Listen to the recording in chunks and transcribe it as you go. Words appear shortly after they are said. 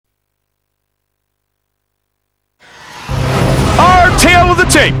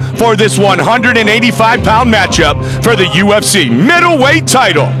shape for this 185-pound matchup for the UFC middleweight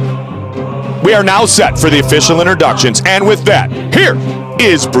title. We are now set for the official introductions, and with that, here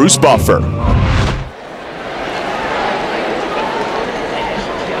is Bruce Buffer.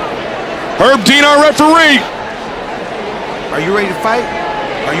 Herb Dean, our referee. Are you ready to fight?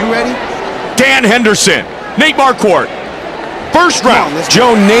 Are you ready? Dan Henderson, Nate Marquardt. First round.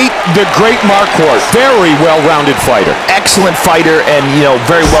 Joe, Nate, the great Marquardt, very well-rounded fighter. Excellent fighter and,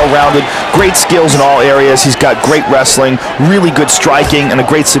 very well-rounded. Great skills in all areas. He's got great wrestling, really good striking, and a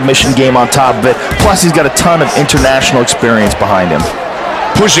great submission game on top of it. Plus, he's got a ton of international experience behind him.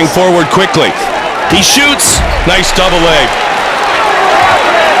 Pushing forward quickly. He shoots. Nice double leg.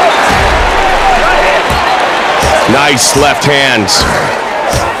 Nice left hands.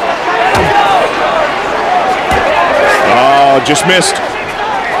 Oh, just missed.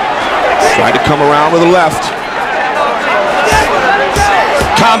 Tried to come around with a left.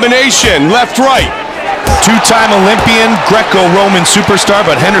 Combination, left-right. Two-time Olympian, Greco-Roman superstar,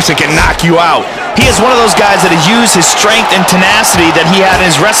 but Henderson can knock you out. He is one of those guys that has used his strength and tenacity that he had in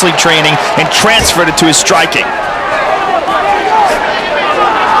his wrestling training and transferred it to his striking.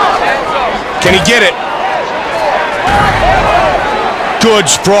 Can he get it? Good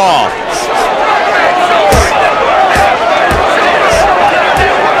sprawl.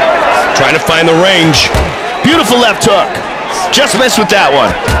 Trying to find the range. Beautiful left hook. Just missed with that one.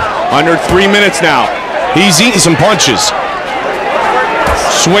 Under 3 minutes now. He's eating some punches.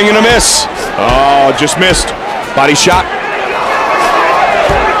 Swing and a miss. Oh, just missed. Body shot.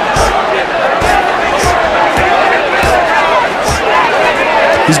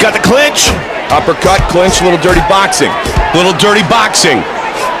 He's got the clinch. Uppercut, clinch, little dirty boxing. Little dirty boxing.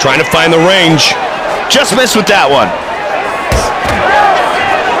 Trying to find the range. Just missed with that one.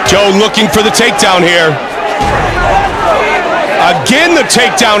 Joe looking for the takedown here. Again, the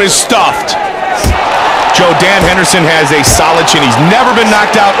takedown is stuffed. Joe, Dan Henderson has a solid chin. He's never been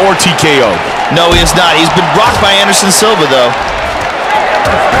knocked out or TKO'd. No, he is not. He's been rocked by Anderson Silva, though.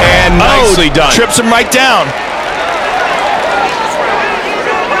 And nicely done. Trips him right down.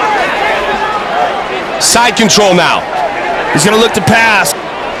 Side control now. He's going to look to pass.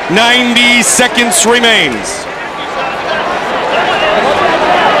 90 seconds remains.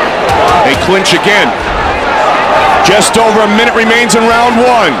 They clinch again. Just over a minute remains in round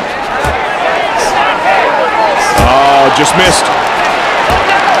one. Oh, just missed.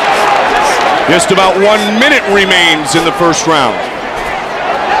 Just about 1 minute remains in the first round.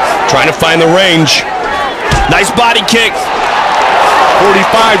 Trying to find the range. Nice body kick.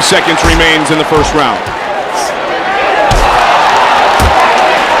 45 seconds remains in the first round.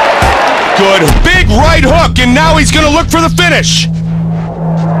 Good. Big right hook, and now he's going to look for the finish.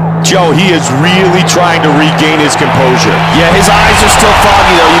 Joe, he is really trying to regain his composure. Yeah, his eyes are still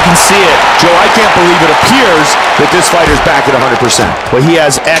foggy, though. You can see it. Joe, I can't believe it appears that this fighter's back at 100%. Well, he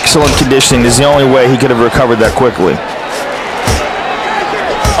has excellent conditioning. This is the only way he could have recovered that quickly.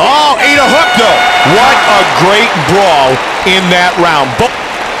 Oh, ate a hook, though. What a great brawl in that round.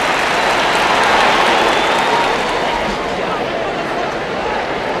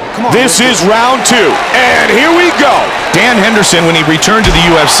 This is round two, and here we go. Dan Henderson, when he returned to the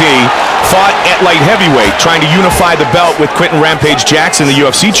UFC, fought at light heavyweight, trying to unify the belt with Quentin Rampage Jackson, the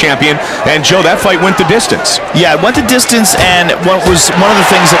UFC champion. And Joe, that fight went the distance. Yeah, it went the distance, and what was one of the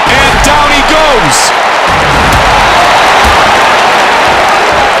things that... And down he goes.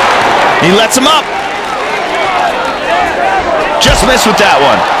 He lets him up. Just missed with that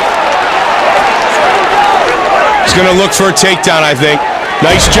one. He's going to look for a takedown, I think.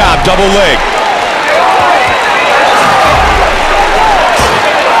 Nice job, double leg.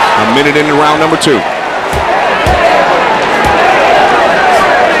 A minute into round number two.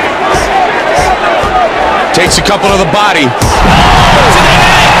 Takes a couple to the body.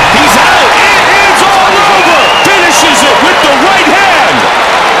 He's out. It is all over. Finishes it with the right hand.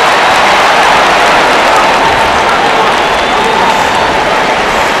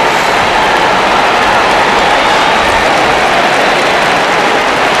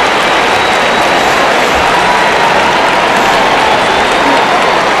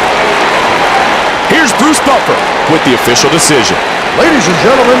 Here's Bruce Buffer with the official decision. Ladies and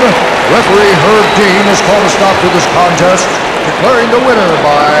gentlemen, referee Herb Dean has called a stop to this contest, declaring the winner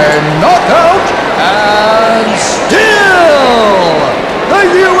by knockout and still the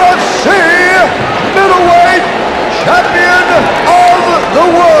UFC middleweight champion of the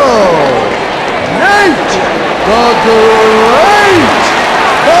world, Nate the Great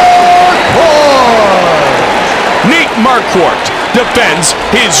Marquardt. Nate Marquardt defends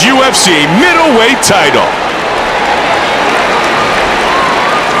his UFC middleweight title.